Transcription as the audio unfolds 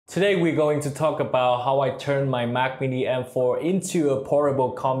Today we're going to talk about how I turned my Mac Mini M4 into a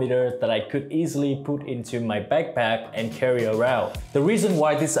portable computer that I could easily put into my backpack and carry around. The reason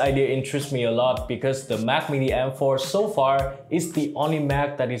why this idea interests me a lot because the Mac Mini M4 so far is the only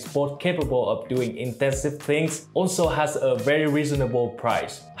Mac that is both capable of doing intensive things, also has a very reasonable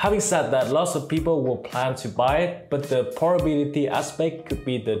price. Having said that, lots of people will plan to buy it, but the portability aspect could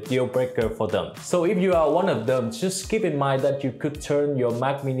be the deal breaker for them. So if you are one of them, just keep in mind that you could turn your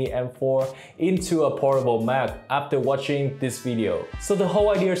Mac Mini M4 into a portable Mac after watching this video. So the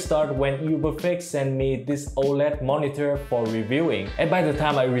whole idea started when UberFix sent me this OLED monitor for reviewing, and by the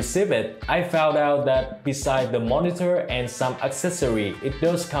time I received it, I found out that beside the monitor and some accessory, it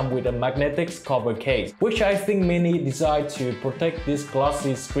does come with a magnetic cover case, which I think mainly designed to protect this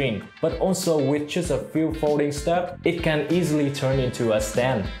glossy screen, but also with just a few folding steps, it can easily turn into a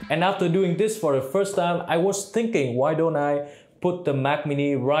stand. And after doing this for the first time, I was thinking, why don't I put the Mac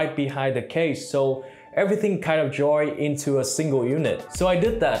Mini right behind the case so everything kind of joined into a single unit. So I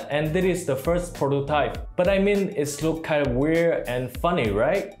did that, and this is the first prototype. But I mean, it's looked kind of weird and funny,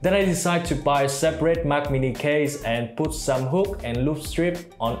 right? Then I decided to buy a separate Mac Mini case and put some hook and loop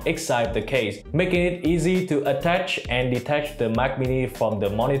strip on each side of the case, making it easy to attach and detach the Mac Mini from the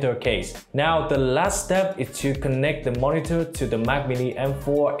monitor case. Now the last step is to connect the monitor to the Mac Mini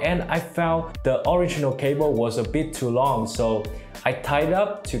M4, and I found the original cable was a bit too long, so I tied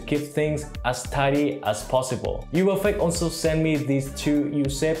up to keep things as tidy as possible. UberFix also sent me these two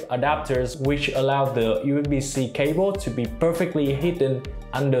U-shaped adapters which allow the USB-C cable to be perfectly hidden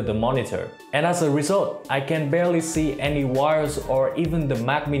under the monitor. And as a result, I can barely see any wires or even the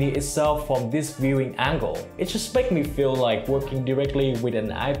Mac Mini itself from this viewing angle. It just makes me feel like working directly with an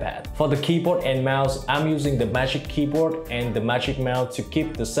iPad. For the keyboard and mouse, I'm using the Magic Keyboard and the Magic Mouse to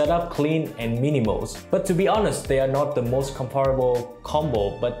keep the setup clean and minimal. But to be honest, they are not the most comparable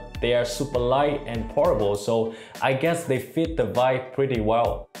combo, but they are super light and portable, so I guess they fit the vibe pretty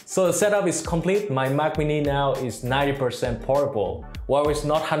well. So the setup is complete. My Mac Mini now is 90% portable. While it's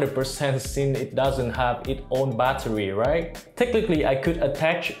not 100% since it doesn't have its own battery, right? Technically, I could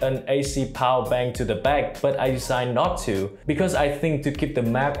attach an AC power bank to the back, but I decided not to because I think to keep the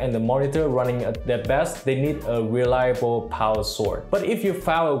Mac and the monitor running at their best, they need a reliable power source. But if you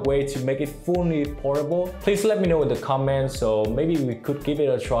found a way to make it fully portable, please let me know in the comments, so maybe we could give it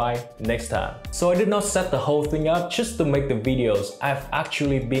a try next time. So I did not set the whole thing up just to make the videos. I've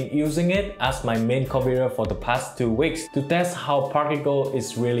actually been using it as my main computer for the past 2 weeks to test how practical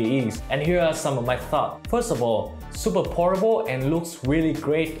it really is. And here are some of my thoughts. First of all, super portable and looks really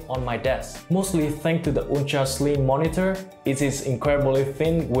great on my desk. Mostly thanks to the ultra slim monitor. It is incredibly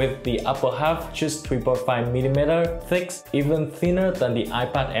thin with the upper half just 3.5mm thick, even thinner than the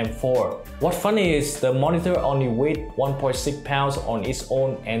iPad M4. What's funny is the monitor only weighs 1.6 pounds on its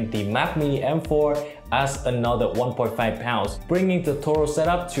own, and the Mac Mini M4 adds another 1.5 pounds, bringing the total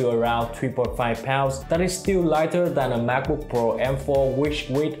setup to around 3.5 pounds. That is still lighter than a MacBook Pro M4 which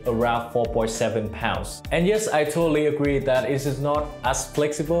weighs around 4.7 pounds. And yes, I totally agree that it is not as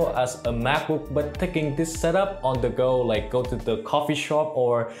flexible as a MacBook, but taking this setup on the go, like go to the coffee shop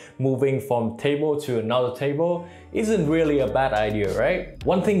or moving from table to another table, isn't really a bad idea, right?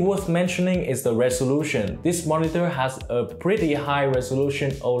 One thing worth mentioning is the resolution. This monitor has a pretty high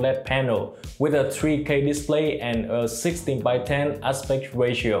resolution OLED panel with a 3K display and a 16:10 aspect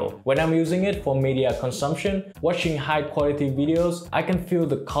ratio. When I'm using it for media consumption, watching high quality videos, I can feel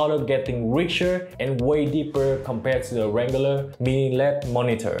the color getting richer and way deeper compared to the regular mini LED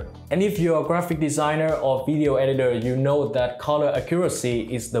monitor. And if you're a graphic designer or video editor, you know that color accuracy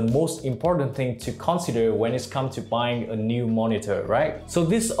is the most important thing to consider when it comes to buying a new monitor, right? So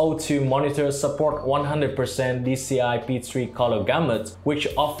this O2 monitor support 100% DCI P3 color gamut, which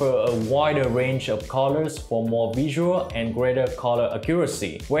offer a wider range of colors for more visual and greater color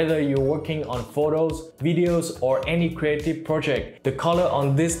accuracy. Whether you're working on photos, videos, or any creative project, the color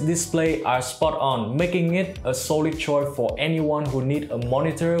on this display are spot on, making it a solid choice for anyone who needs a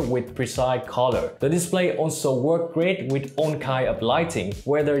monitor with precise color. The display also works great with all kind of lighting,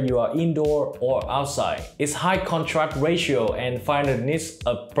 whether you are indoor or outside. Its high contrast ratio and finer nits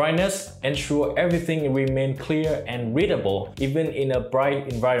of brightness ensure everything remains clear and readable even in a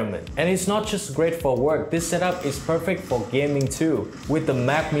bright environment. And it's not just great for work, this setup is perfect for gaming too. With the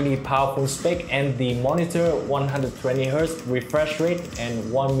Mac Mini powerful spec and the monitor 120Hz refresh rate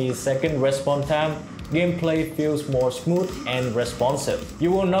and 1 millisecond response time, gameplay feels more smooth and responsive.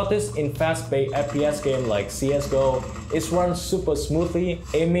 You will notice in fast-paced FPS games like CSGO, it runs super smoothly,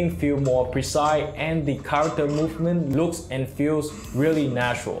 aiming feels more precise, and the character movement looks and feels really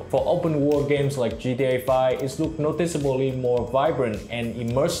natural. For open world games like GTA 5, it looks noticeably more vibrant and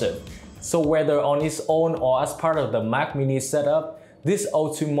immersive. So whether on its own or as part of the Mac Mini setup, this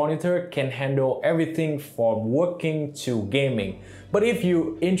O2 monitor can handle everything from working to gaming. But if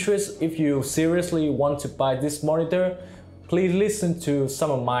you seriously want to buy this monitor, please listen to some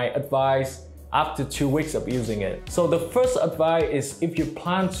of my advice after 2 weeks of using it. So the first advice is, if you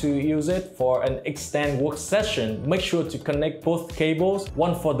plan to use it for an extended work session, make sure to connect both cables,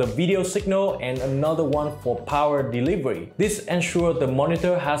 one for the video signal and another one for power delivery. This ensures the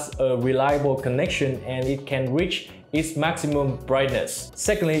monitor has a reliable connection and it can reach its maximum brightness.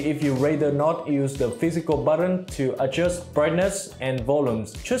 Secondly, if you rather not use the physical button to adjust brightness and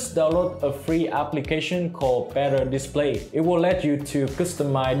volumes, just download a free application called Better Display. It will let you to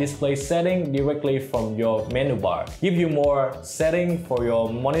customize display setting directly from your menu bar. Give you more setting for your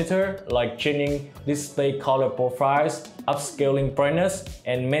monitor, like changing display color profiles, upscaling brightness,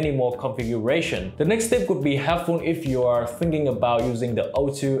 and many more configurations. The next step could be helpful if you are thinking about using the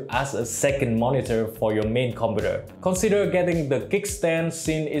O2 as a second monitor for your main computer. Consider getting the kickstand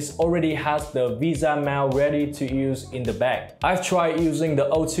since it already has the VESA mount ready to use in the back. I've tried using the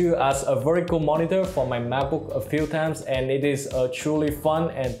O2 as a vertical monitor for my MacBook a few times and it is a truly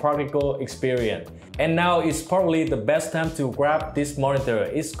fun and practical experience. And now is probably the best time to grab this monitor.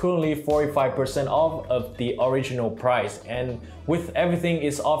 It's currently 45% off of the original price, and with everything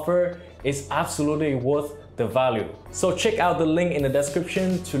it's offered, it's absolutely worth the value. So check out the link in the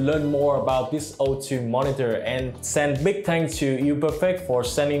description to learn more about this O2 monitor, and send big thanks to UPerfect for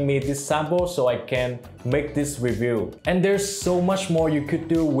sending me this sample so I can make this review. And there's so much more you could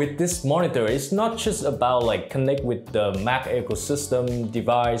do with this monitor. It's not just about like connect with the Mac ecosystem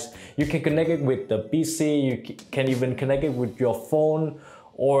device. You can connect it with the PC, you can even connect it with your phone,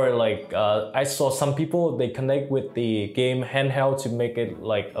 or like I saw some people, they connect with the game handheld to make it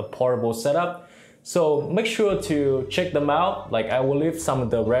like a portable setup. So make sure to check them out. Like, I will leave some of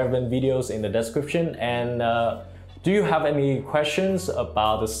the relevant videos in the description. And do you have any questions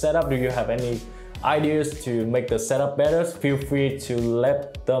about the setup? Do you have any ideas to make the setup better? Feel free to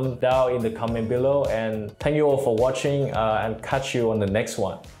let them down in the comment below. And thank you all for watching, and catch you on the next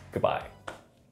one. Goodbye.